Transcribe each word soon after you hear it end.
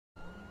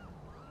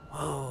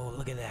Oh,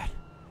 look at that.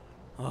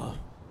 Oh,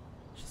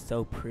 she's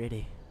so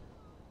pretty.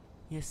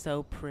 You're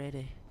so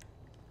pretty.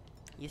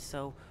 You're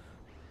so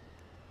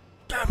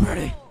damn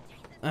pretty.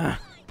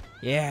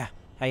 Yeah.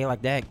 How you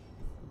like that,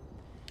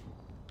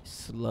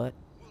 slut?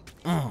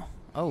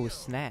 Oh,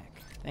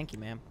 snack. Thank you,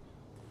 ma'am.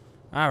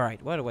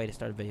 Alright, what a way to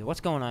start a video.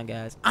 What's going on,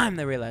 guys? I'm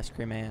the Real Ice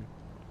Cream Man.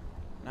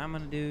 And I'm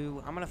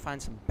gonna find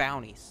some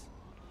bounties.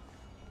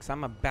 Cause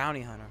I'm a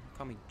bounty hunter.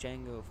 Call me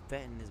Django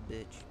Fett in this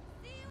bitch.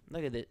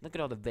 Look at it. Look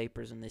at all the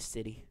vapors in this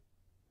city.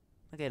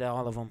 Look at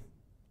all of them.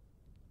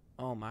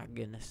 Oh my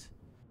goodness.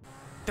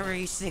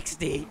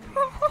 360.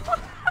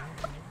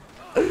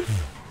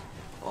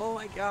 Oh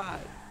my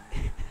god.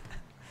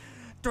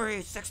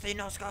 360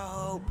 no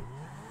scope.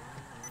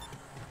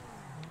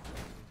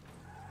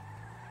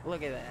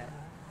 Look at that.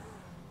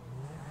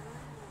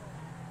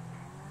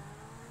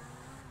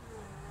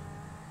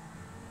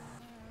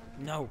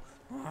 No.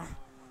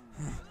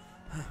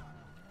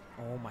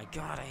 Oh my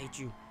god, I hate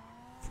you.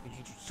 I freaking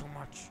hate you so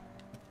much.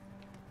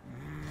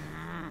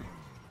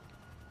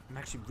 I'm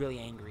actually really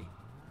angry.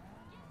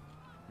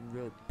 I'm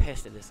really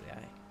pissed at this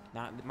guy.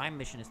 Now, my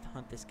mission is to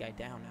hunt this guy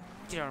down now.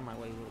 Get out of my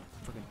way, little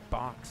freaking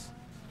box.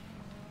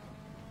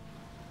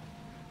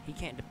 He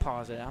can't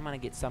deposit it. I'm gonna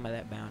get some of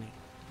that bounty.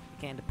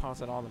 He can't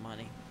deposit all the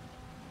money.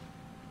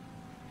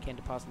 Can't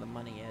deposit the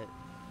money yet.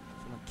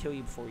 So I'm gonna kill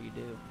you before you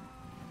do.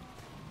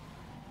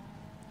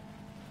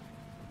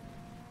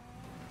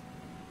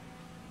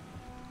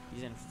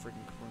 He's in a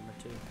freaking corner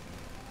too.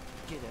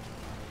 Get out of here.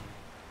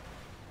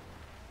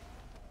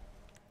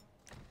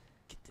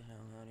 Get the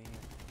hell out of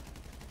here,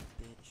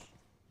 bitch.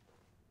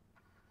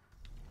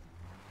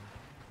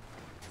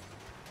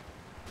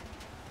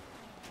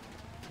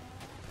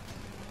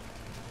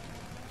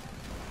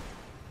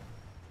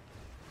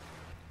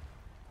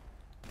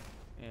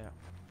 Yeah.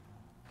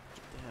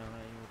 Get the hell out of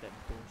here with that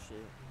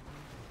bullshit.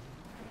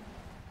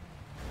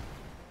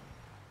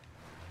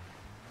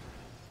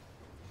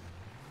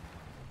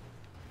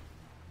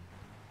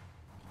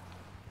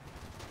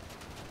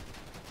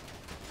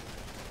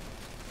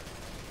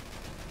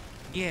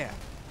 Yeah.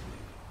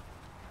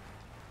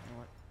 You know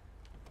what?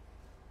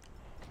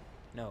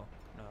 No,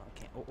 I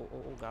can't.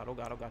 Oh god, oh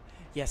god, oh god.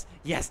 Yes,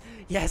 yes,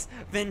 yes!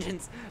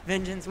 Vengeance!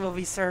 Vengeance will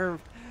be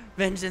served!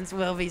 Vengeance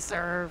will be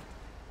served!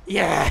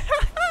 Yeah!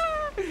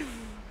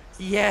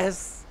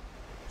 Yes!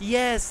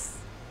 Yes!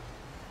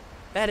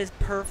 That is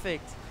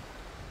perfect!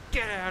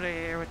 Get out of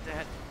here with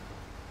that!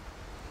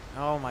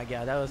 Oh my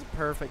god, that was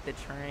perfect, the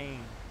train.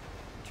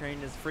 The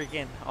train is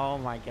freaking... Oh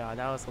my god,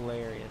 that was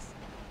hilarious.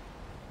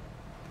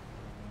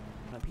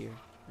 Up here.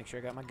 Make sure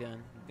I got my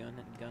gun.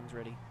 Gun's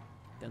ready.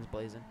 Gun's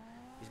blazing.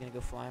 He's gonna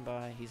go flying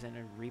by. He's in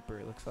a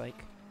Reaper, it looks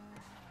like.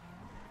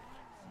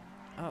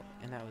 Oh,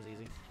 and that was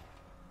easy.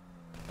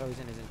 Oh, he's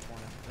in his M20.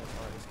 That's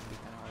hard. It's gonna be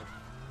kind of hard.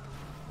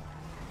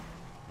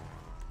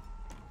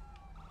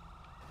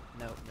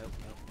 Nope.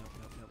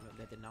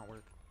 That did not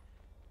work.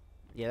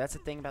 Yeah, that's the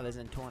thing about this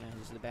M20.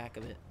 Is the back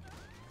of it.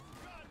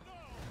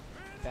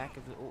 Back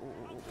of it. Oh.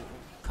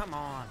 Come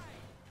on.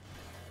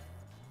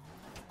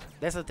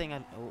 That's the thing.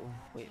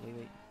 Wait.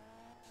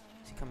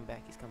 Is he coming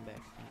back? He's coming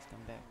back. He's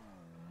coming back.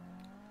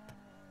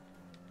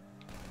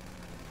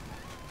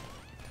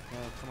 No,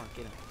 come on,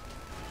 get him.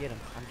 Get him.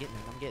 I'm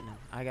getting him.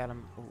 I got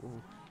him.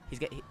 He's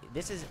got.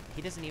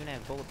 He doesn't even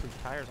have bulletproof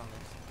tires on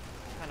this.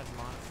 What kind of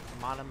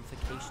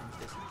modifications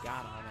does he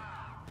got on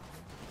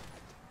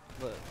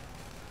it?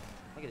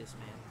 Look at this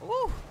man.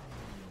 Ooh.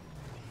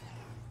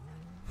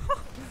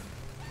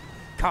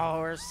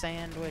 Car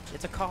sandwich.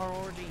 It's a car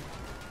orgy.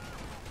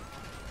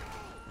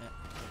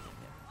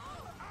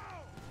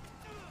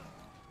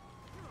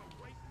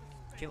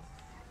 Kill.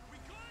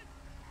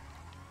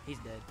 He's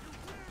dead.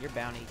 Your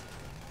bounty.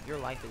 Your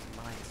life is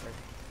mine, sir.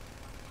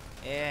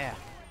 Yeah.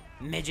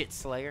 Midget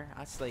slayer.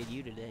 I slayed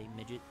you today,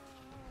 midget.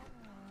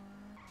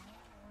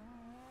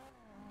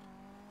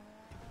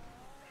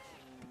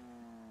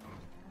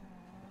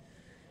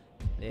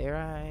 There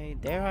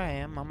I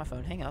am on my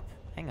phone. Hang up,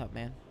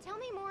 man. Tell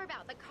me more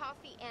about the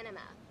coffee enema.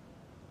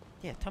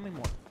 Yeah, tell me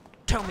more.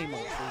 Tell me more,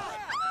 please.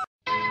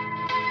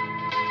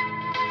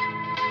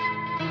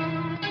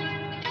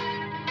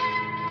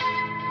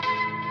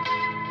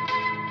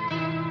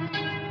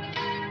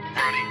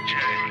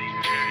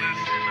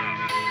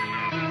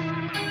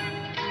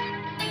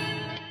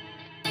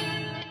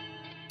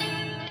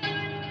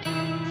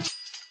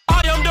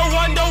 I am the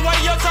one, the way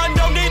your son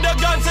don't need a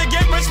gun to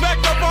get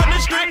respect up on the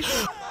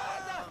street.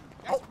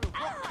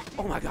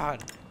 Oh my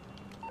god.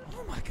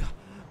 Oh my god.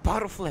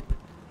 Bottle flip.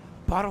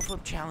 Bottle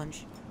flip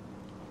challenge.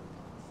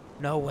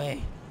 No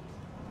way.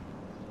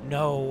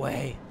 No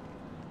way.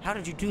 How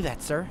did you do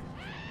that, sir?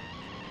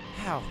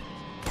 How?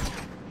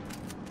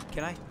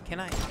 Can I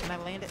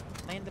land it?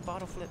 Land the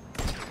bottle flip.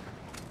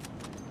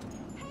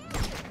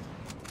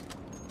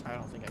 I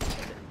don't think I can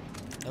land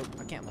it. Nope,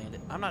 I can't land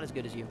it. I'm not as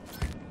good as you.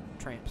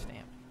 Tramp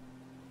stamp.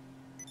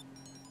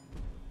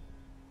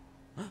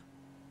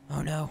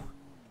 Oh no.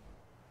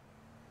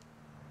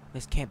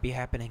 This can't be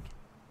happening.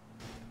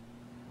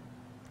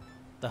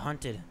 The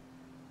hunted.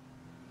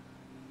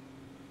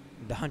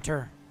 The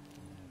hunter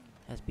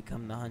has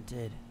become the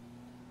hunted.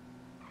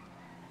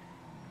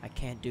 I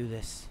can't do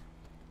this.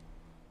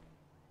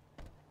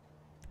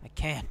 I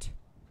can't.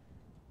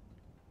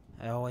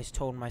 I always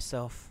told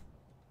myself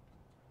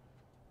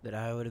that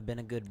I would have been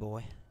a good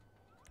boy.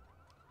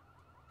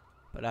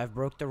 But I've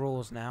broke the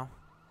rules now.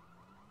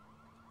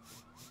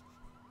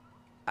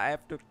 I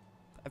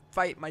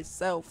fight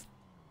myself.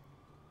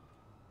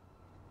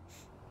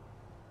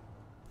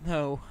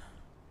 No.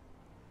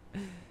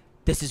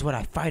 This is what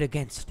I fight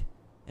against,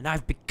 and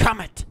I've become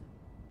it.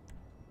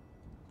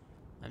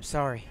 I'm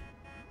sorry,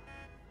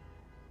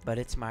 but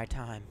it's my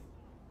time.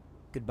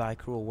 Goodbye,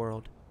 cruel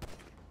world.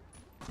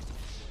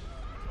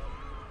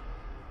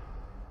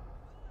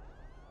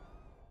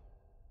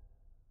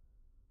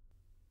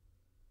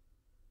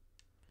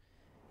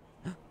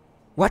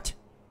 What?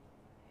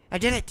 I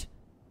did it!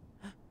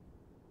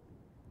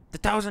 The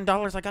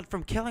 $1,000 I got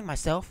from killing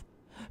myself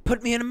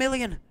put me in $1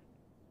 million.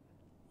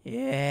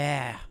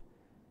 Yeah.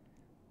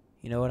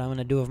 You know what I'm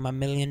gonna do with my $1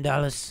 million?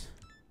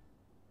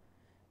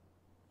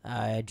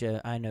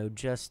 I know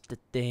just the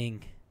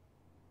thing.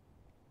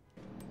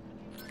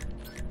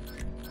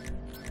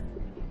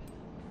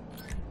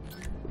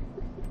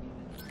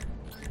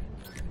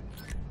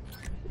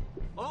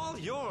 All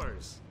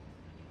yours.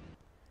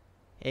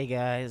 Hey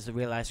guys, the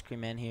Real Ice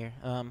Cream Man here.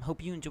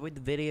 Hope you enjoyed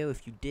the video.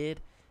 If you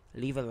did,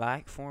 leave a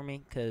like for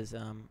me, because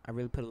I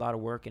really put a lot of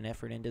work and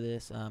effort into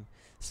this.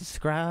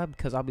 Subscribe,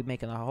 because I'll be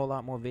making a whole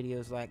lot more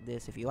videos like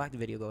this. If you like the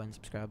video, go ahead and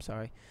subscribe.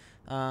 Sorry.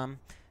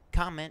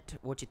 Comment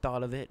what you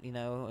thought of it, you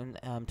know,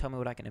 and tell me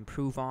what I can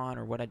improve on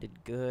or what I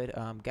did good.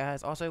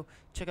 Guys, also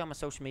check out my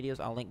social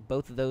medias. I'll link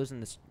both of those in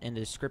the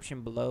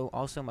description below.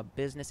 Also, my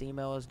business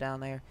email is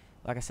down there.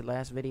 Like I said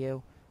last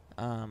video,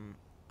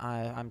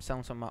 I'm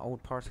selling some of my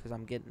old parts because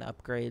I'm getting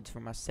upgrades for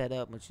my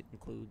setup, which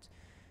includes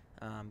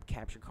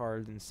capture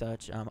cards and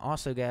such.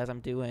 Also, guys,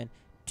 I'm doing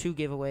 2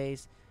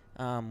 giveaways.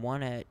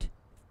 One at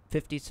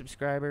 50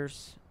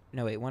 subscribers.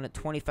 No, wait, one at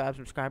 25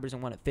 subscribers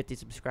and one at 50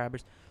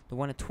 subscribers. The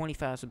one at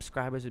 25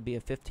 subscribers would be a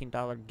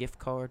 $15 gift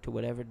card to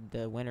whatever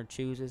the winner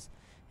chooses.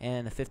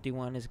 And the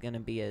 51 is going to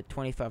be a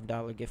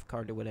 $25 gift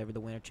card to whatever the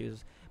winner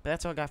chooses. But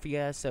that's all I got for you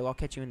guys, so I'll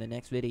catch you in the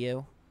next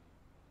video.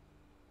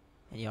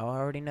 And y'all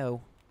already know.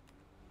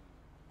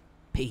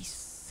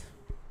 Peace.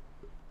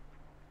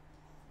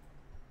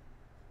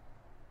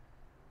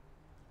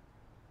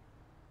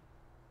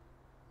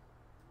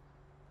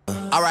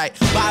 Alright,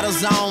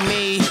 bottles on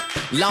me,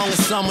 long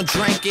as someone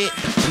drink it.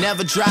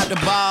 Never drop the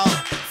ball,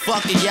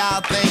 fuck it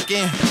y'all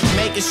thinking.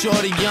 Making sure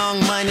the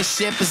young money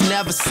ship is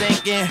never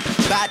sinking.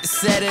 About to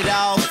set it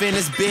off in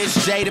this bitch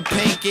Jada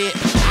Pinkett.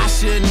 I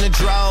shouldn't have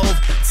drove,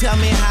 tell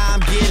me how I'm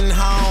getting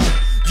home.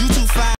 You too fine.